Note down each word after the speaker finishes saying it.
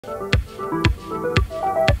Well,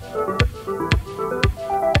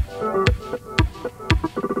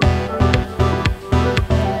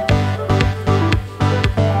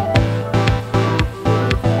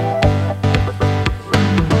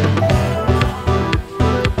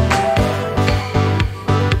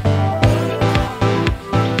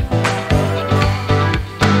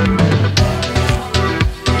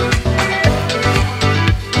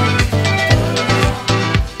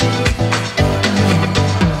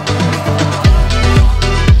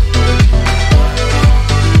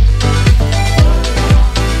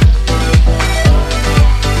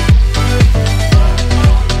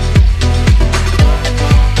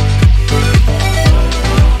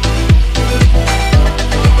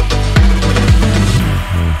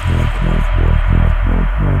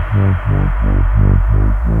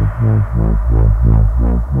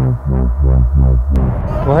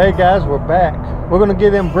 hey guys, we're back. We're going to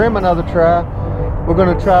give them Bream another try. We're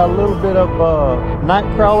going to try a little bit of night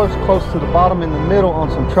crawlers close to the bottom in the middle on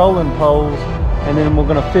some trolling poles, and then we're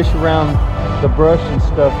going to fish around the brush and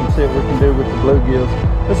stuff and see what we can do with the bluegills.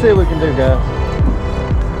 Let's see what we can do, guys.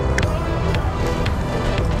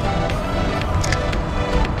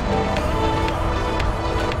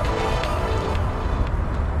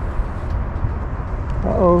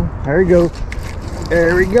 Uh-oh, there he goes.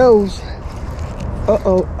 There he goes.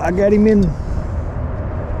 Uh-oh, I got him in.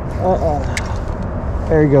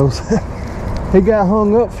 There he goes. He got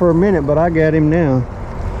hung up for a minute, but I got him now.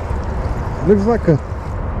 Looks like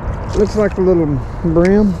a little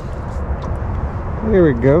Bream. There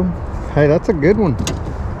we go. Hey, that's a good one.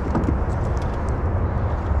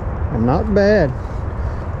 And not bad.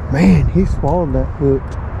 Man, he swallowed that hook.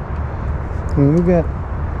 And we got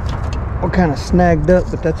all kind of snagged up,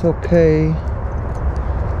 but that's okay.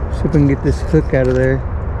 See if we can get this hook out of there.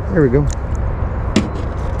 There we go.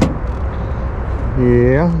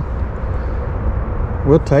 Yeah,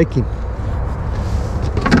 we'll take him.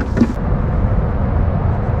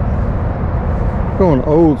 Going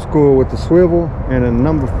old school with the swivel and a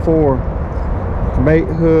number 4 bait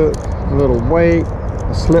hook, a little weight,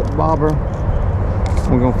 a slip bobber.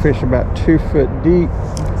 We're gonna fish about 2 foot deep.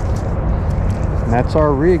 And that's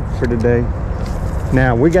our rig for today.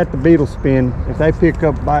 Now we got the beetle spin. If they pick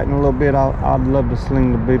up biting a little bit, I'd love to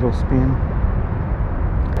sling the beetle spin.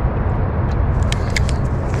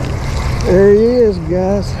 There he is,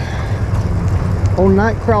 guys. Old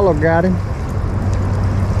night crawler got him.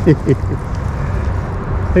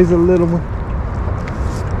 He's a little one.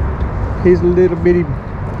 He's a little bitty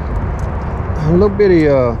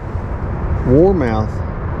warmouth.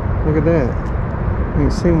 Look at that. I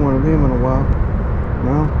ain't seen one of them in a while.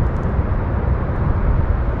 No.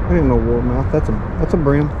 I didn't know warmouth. That's a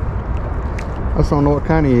Bream. I just don't know what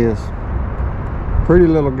kind he is. Pretty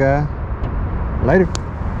little guy. Later.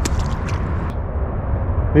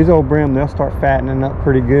 These old Bream, they'll start fattening up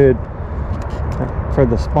pretty good for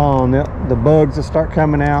the spawn. The bugs will start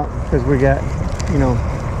coming out because we got, you know,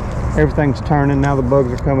 everything's turning. Now the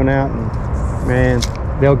bugs are coming out, and man,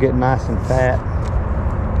 they'll get nice and fat.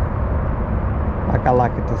 Like I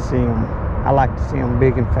like it to see them. I like to see them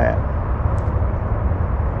big and fat.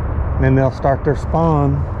 And then they'll start their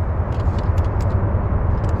spawn.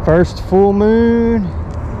 First full moon,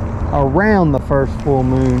 around the first full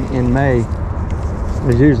moon in May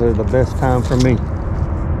is usually the best time for me.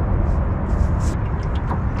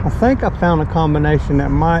 I think I found a combination that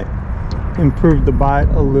might improve the bite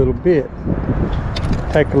a little bit.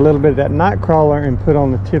 Take a little bit of that night crawler and put on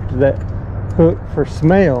the tip of that hook for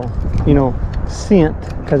smell, you know, scent,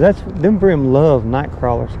 because them Bream love night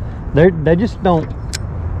crawlers. They just don't,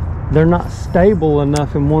 they're not stable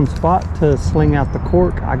enough in one spot to sling out the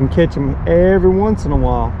cork. I can catch them every once in a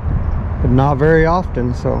while, but not very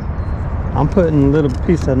often. So I'm putting a little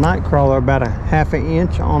piece of night crawler, about a ½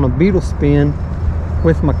 inch, on a beetle spin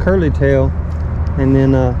with my curly tail, and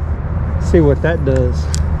then see what that does.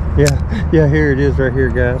 Yeah, here it is right here,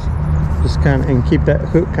 guys. Just kind of, and keep that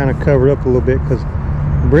hook kind of covered up a little bit, because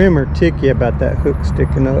Bream are ticky about that hook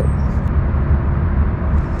sticking up.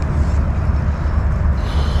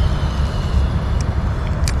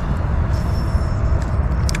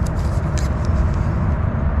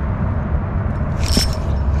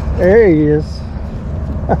 There he is.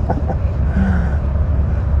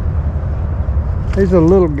 He's a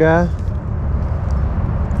little guy,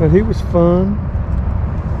 but he was fun.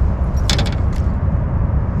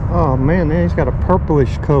 Oh man, he's got a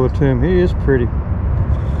purplish color to him. He is pretty.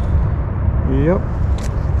 Yep,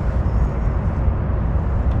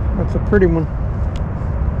 that's a pretty one.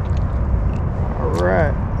 All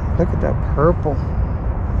right, look at that purple.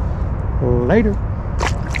 Later.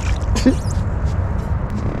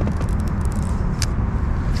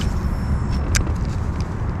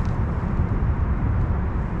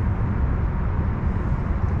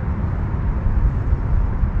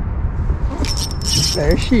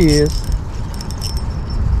 There she is.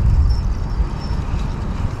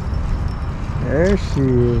 There she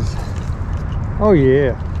is. Oh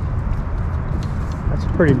yeah. That's a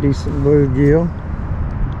pretty decent bluegill.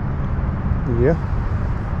 Yeah.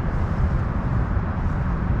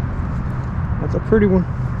 That's a pretty one.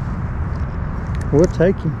 We'll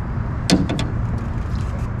take him.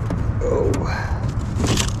 Oh.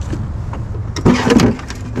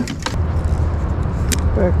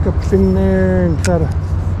 Back up in there and try to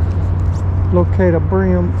locate a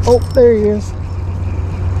brim. Oh, there he is.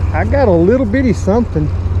 I got a little bitty something.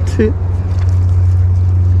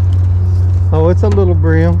 Oh, it's a little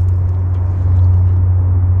brim.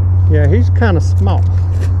 Yeah, he's kind of small.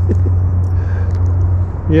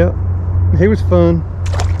 Yep, he was fun.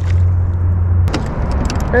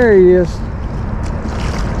 There he is.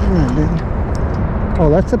 Oh,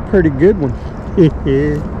 that's a pretty good one.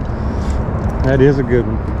 That is a good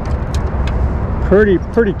one.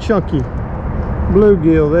 Pretty chunky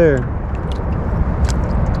bluegill there.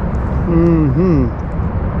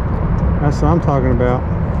 That's what I'm talking about.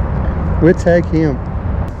 We'll take him.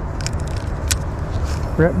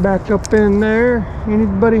 Right back up in there.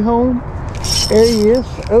 Anybody home? There he is.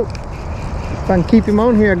 Oh, if I can keep him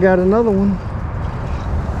on here, I got another one.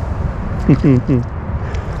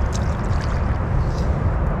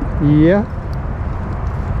 Yeah.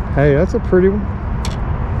 Hey, that's a pretty one.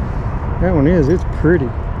 That one is. It's pretty.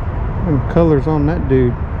 Them colors on that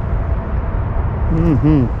dude.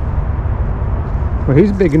 Well,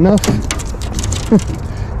 he's big enough.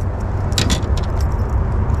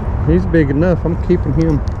 He's big enough. I'm keeping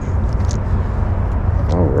him.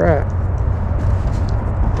 All right.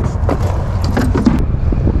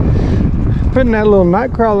 Putting that little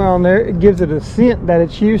night crawler on there, it gives it a scent that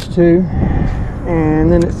it's used to,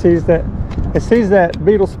 and then it sees that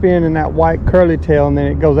beetle spin and that white curly tail, and then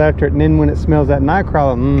it goes after it. And then when it smells that night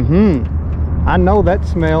crawler, I know that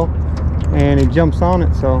smell, and it jumps on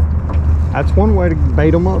it. So that's one way to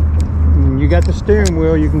bait them up. And you got the steering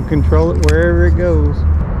wheel, you can control it wherever it goes.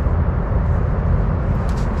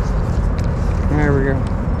 There we go.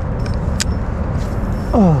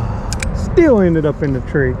 Oh, still ended up in the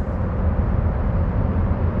tree.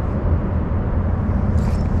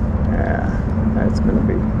 Yeah, that's gonna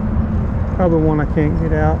be probably one I can't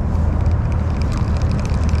get out.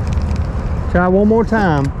 Try one more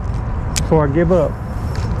time before I give up.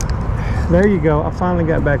 There you go. I finally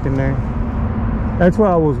got back in there. That's what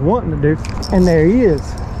I was wanting to do. And there he is.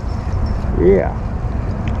 Yeah.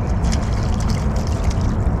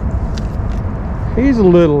 He's a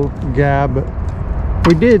little guy, but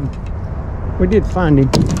we did find him.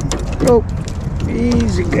 Oh,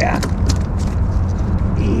 easy guy.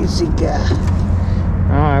 Easy guy.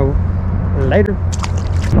 All right, later.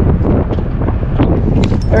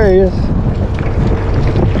 There he is.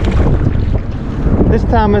 This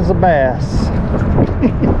time it's a bass.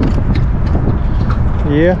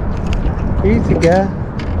 Yeah, easy guy.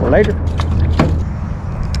 Later.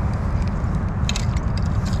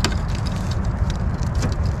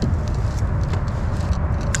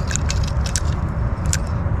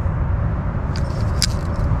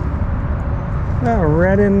 Oh,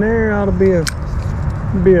 right in there ought to be a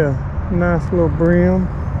nice little brim.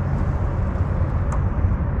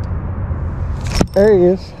 There he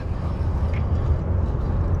is.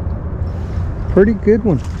 Pretty good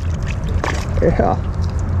one. Yeah,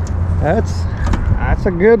 that's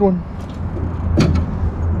a good one.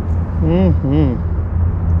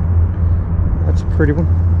 That's a pretty one.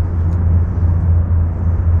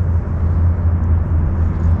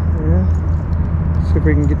 Yeah. See if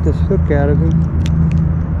we can get this hook out of him.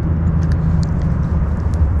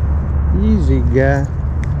 Easy guy.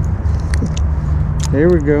 There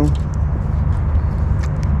we go.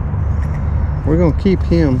 We're gonna keep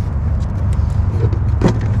him.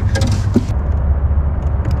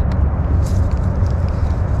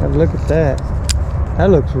 Look at that. That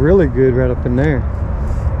looks really good right up in there.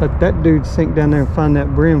 Let that dude sink down there and find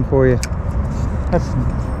that brim for you.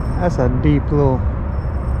 That's a deep little,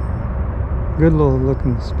 good little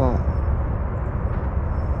looking spot.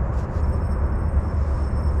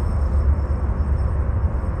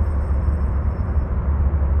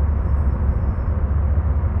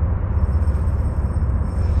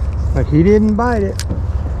 But he didn't bite it.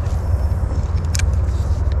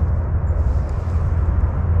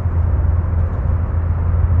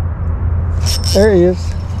 There he is.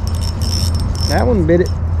 That one bit it.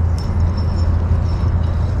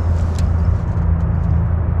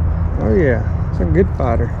 Oh yeah, it's a good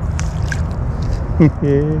fighter.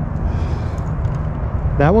 Yeah.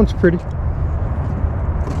 That one's pretty.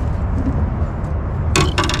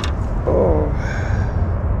 Oh.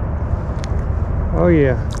 Oh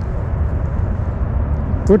yeah.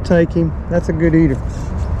 We'll take him. That's a good eater.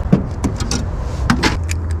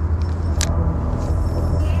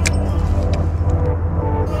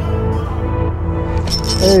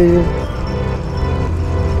 There he is.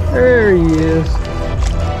 There he is.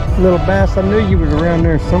 Little bass. I knew you was around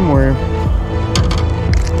there somewhere.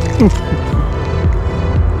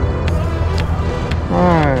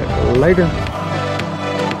 Alright, later.